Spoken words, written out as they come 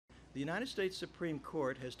The United States Supreme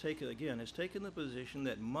Court has taken the position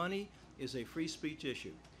that money is a free speech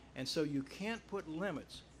issue. And so you can't put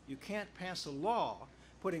limits. You can't pass a law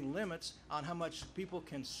putting limits on how much people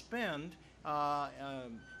can spend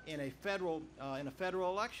in a federal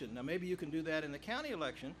election. Now, maybe you can do that in the county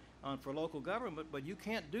election for local government, but you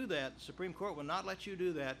can't do that. The Supreme Court will not let you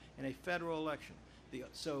do that in a federal election.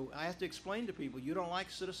 So I have to explain to people, you don't like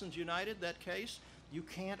Citizens United, that case? You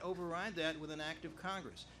can't override that with an act of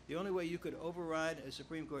Congress. The only way you could override a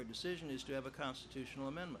Supreme Court decision is to have a constitutional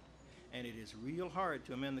amendment. And it is real hard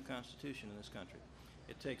to amend the Constitution in this country.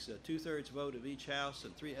 It takes a 2/3 vote of each house,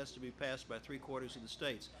 and it has to be passed by 3/4 of the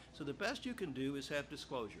states. So the best you can do is have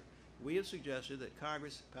disclosure. We have suggested that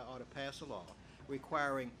Congress ought to pass a law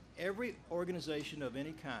requiring every organization of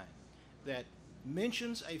any kind that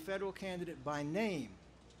mentions a federal candidate by name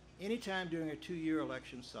anytime during a 2-year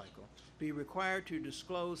election cycle be required to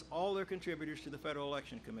disclose all their contributors to the Federal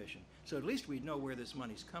Election Commission. So at least we'd know where this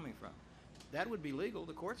money's coming from. That would be legal.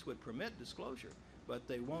 The courts would permit disclosure, but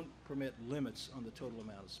they won't permit limits on the total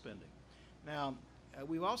amount of spending. Now,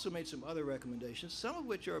 we've also made some other recommendations, some of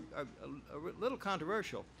which are a little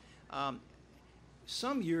controversial.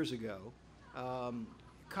 Some years ago,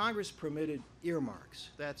 Congress permitted earmarks.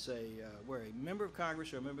 That's where a member of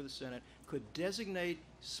Congress or a member of the Senate could designate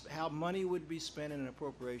how money would be spent in an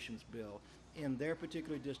appropriations bill in their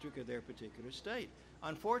particular district or their particular state.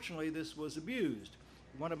 Unfortunately, this was abused.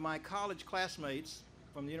 One of my college classmates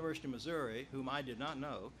from the University of Missouri, whom I did not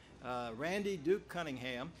know, Randy Duke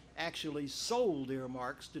Cunningham, actually sold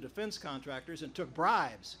earmarks to defense contractors and took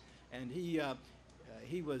bribes. And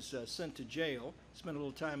he was sent to jail, spent a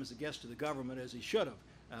little time as a guest of the government, as he should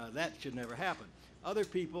have. That should never happen. Other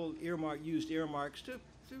people used earmarks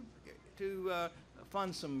to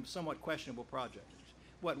fund some somewhat questionable projects.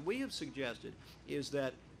 What we have suggested is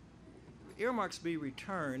that earmarks be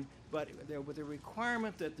returned, but with the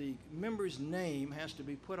requirement that the member's name has to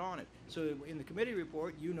be put on it. So in the committee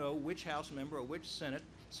report, you know which House member or which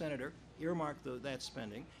senator earmarked that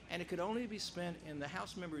spending, and it could only be spent in the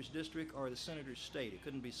House member's district or the senator's state. It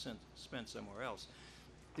couldn't be spent somewhere else.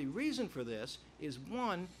 The reason for this is,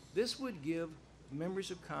 one, this would give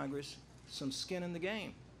members of Congress some skin in the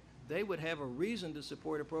game. They would have a reason to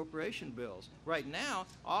support appropriation bills. Right now,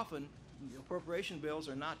 often appropriation bills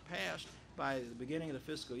are not passed by the beginning of the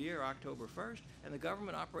fiscal year, October 1st, and the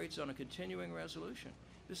government operates on a continuing resolution.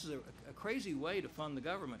 This is a crazy way to fund the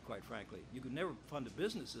government, quite frankly. You could never fund a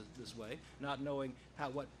business this way, not knowing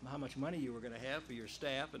how much money you were going to have for your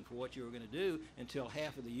staff and for what you were going to do until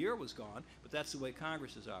half of the year was gone, but that's the way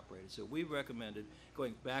Congress has operated. So we've recommended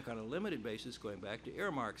going back on a limited basis, going back to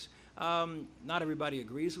earmarks. Not everybody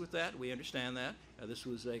agrees with that. We understand that. This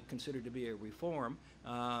was considered to be a reform,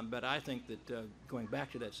 but I think that going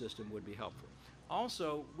back to that system would be helpful.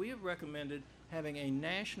 Also, we have recommended having a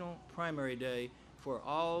national primary day for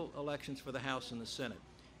all elections for the House and the Senate.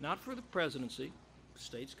 Not for the presidency.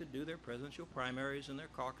 States could do their presidential primaries and their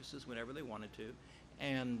caucuses whenever they wanted to,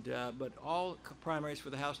 but all primaries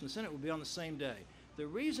for the House and the Senate would be on the same day. The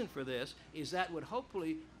reason for this is that would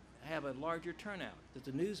hopefully have a larger turnout, that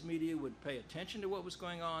the news media would pay attention to what was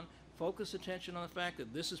going on, focus attention on the fact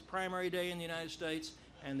that this is primary day in the United States,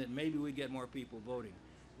 and that maybe we get more people voting.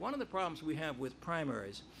 One of the problems we have with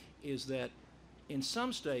primaries is that in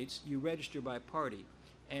some states, you register by party,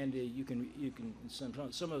 and in some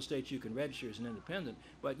of those states you can register as an independent,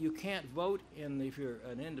 but you can't vote if you're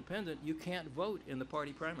an independent, you can't vote in the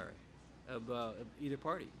party primary of either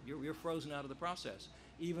party. You're frozen out of the process,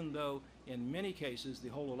 even though in many cases the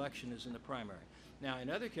whole election is in the primary. Now, in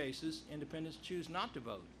other cases, independents choose not to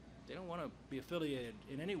vote. They don't want to be affiliated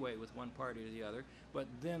in any way with one party or the other, but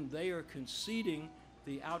then they are conceding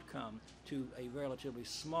the outcome to a relatively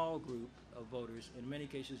small group of voters, in many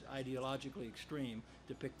cases ideologically extreme,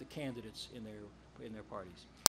 to pick the candidates in their parties.